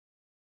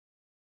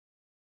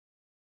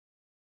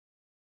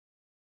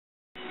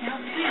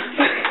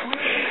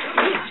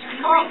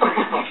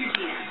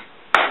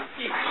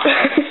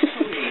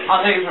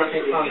I'll take it for a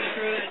ping-pong.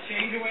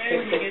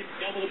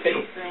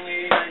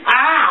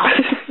 Ow!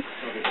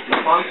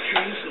 Ping-pong?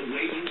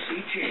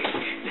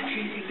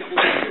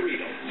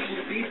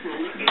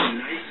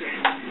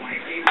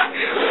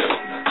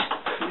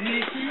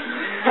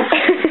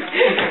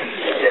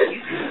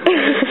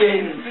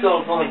 It's so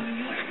fun.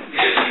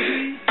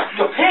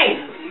 Go Ping!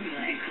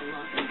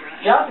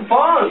 Get out the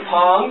ball,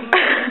 Pong!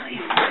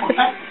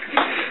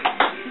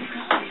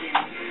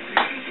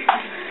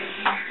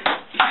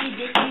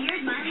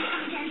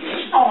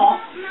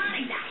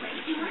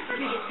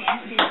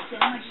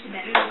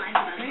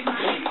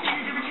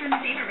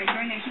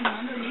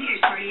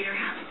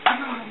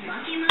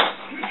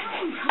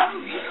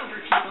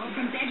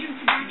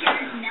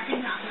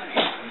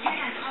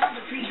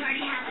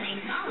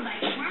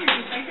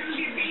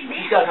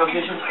 Got a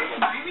competition.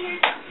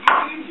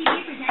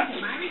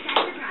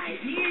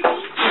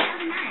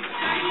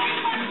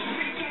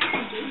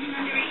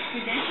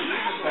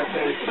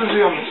 Let's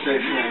be on the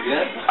station, I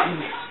guess.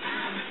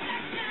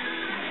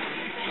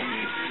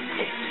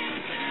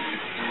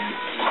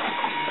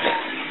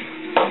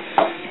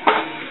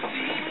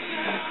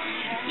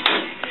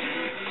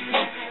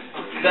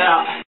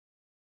 That.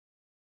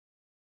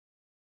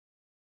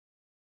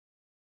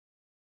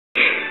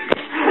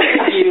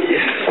 You.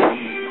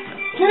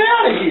 Get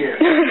out of here!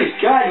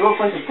 God, you want to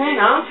play some Ping,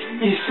 huh?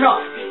 You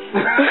suck.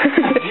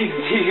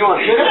 You want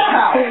to get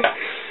out?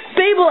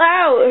 Stable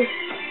out!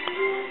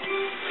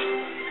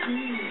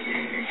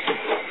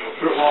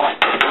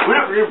 We're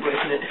not rear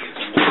breaking it.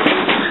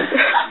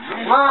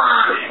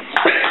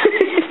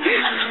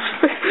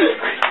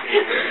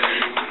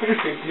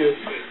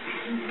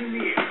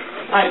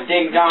 Alright,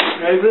 dig down.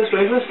 Ready for this?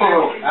 Ready for this?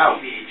 Follow. Out.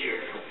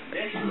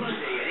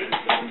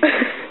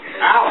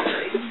 Out.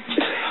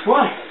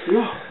 What?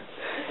 Yeah.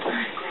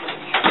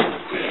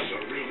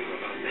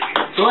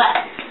 What?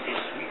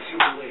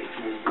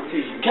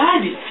 Dude, you gotta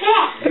be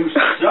fast. You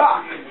suck.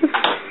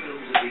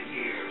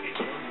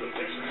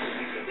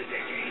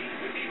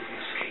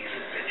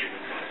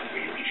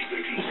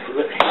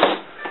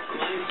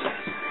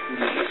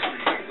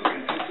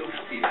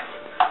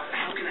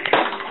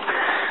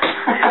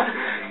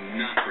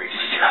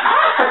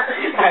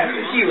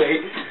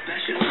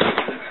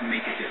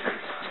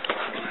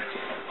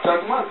 Talk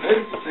about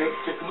this.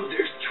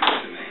 There's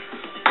Tresemme.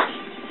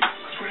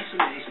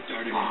 Tresemme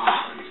started in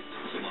bonds.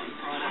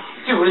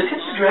 Dude, when it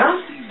hits the ground,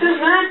 does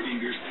that?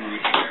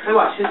 Hey,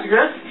 watch, hits the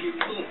ground.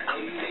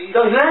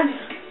 Does that?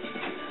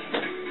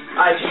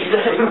 Alright, so you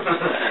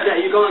yeah,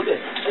 you go like this.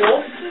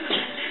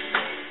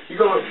 You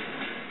go like.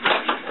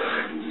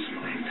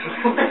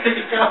 Where did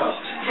it go?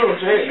 Oh,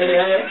 it's right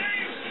here.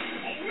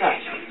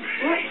 Alright.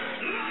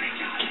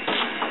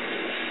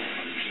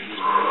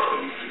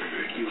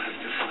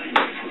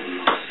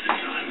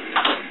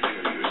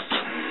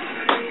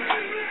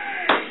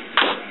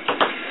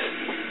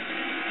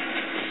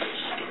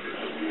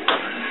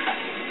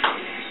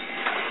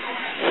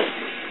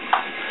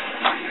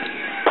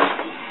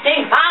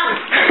 Ping-pong!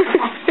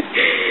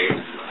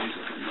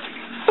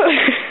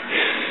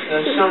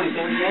 There's so many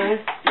things there.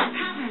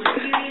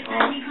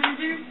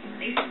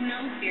 They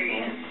smell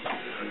serious.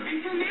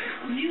 Until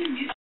now, new.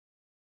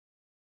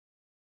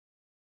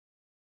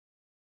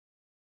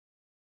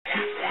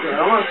 Yeah, I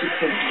want to see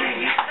ping-pong.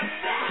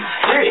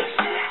 Serious.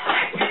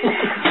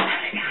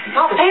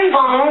 Not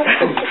ping-pong!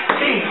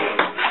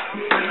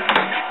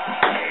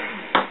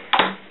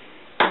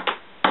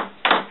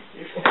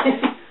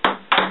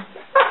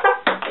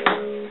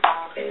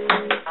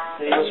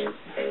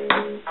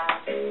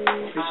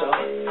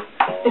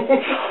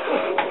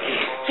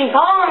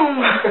 Ping-pong!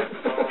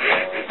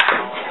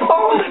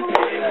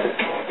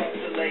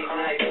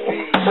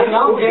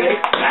 No, okay.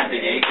 That's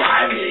an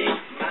HIV.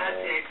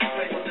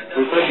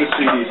 We've heard this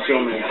CD so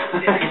many times.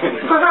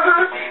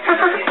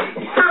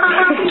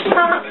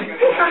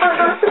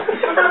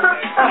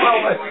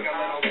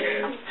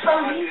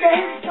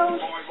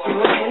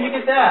 When did you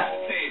get that?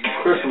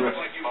 Christmas.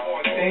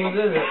 What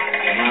is it?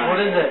 What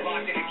is it?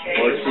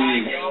 Or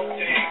CD.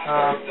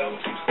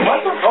 What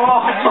the?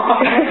 Oh!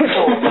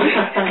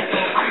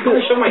 I'm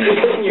gonna show my dick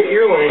in your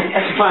earlobe.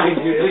 That's fine,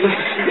 dude.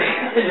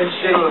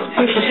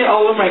 Shit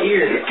all over my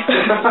ear.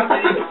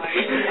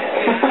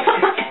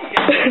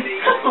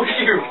 Oh,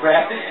 you're a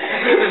brat.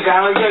 The guy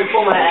was gonna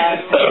pull my ass.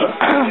 I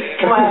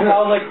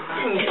was like,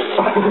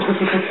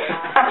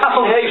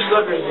 ow. Yeah, your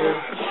slippers, dude.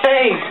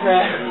 Thanks,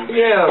 man.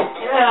 Yeah.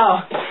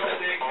 Yeah.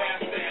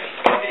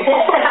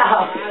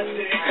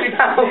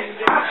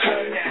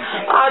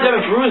 I have a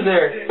bruise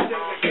there.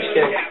 Just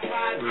kidding.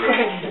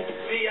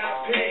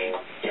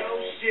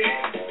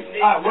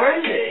 Alright, where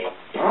is it?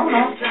 I don't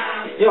know.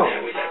 Yo,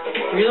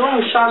 you're the one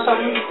who shot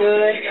something the other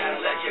day?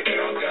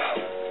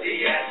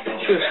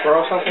 Shoot a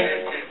squirrel or something?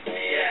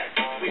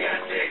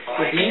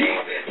 With these?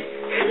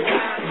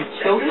 You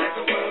killed it?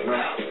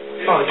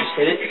 Oh, you just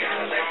hit it?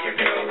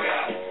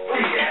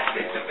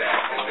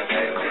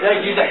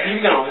 Yeah, use that BB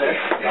gun over there.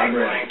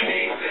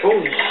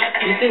 Holy shit.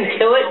 You didn't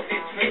kill it?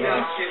 No.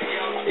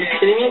 Are you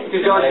kidding me?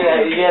 Dude, don't do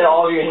that. You get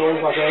all of your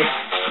hands, my friend.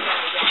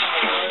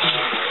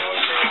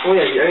 Oh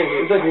yeah,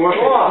 it's like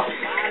warping. Off.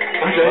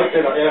 Okay,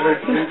 it ever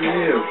did to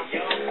you.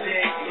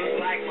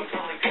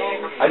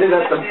 I did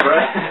that to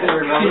Brett.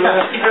 Remember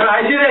that?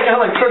 I do that kind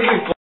of like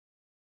perfectly.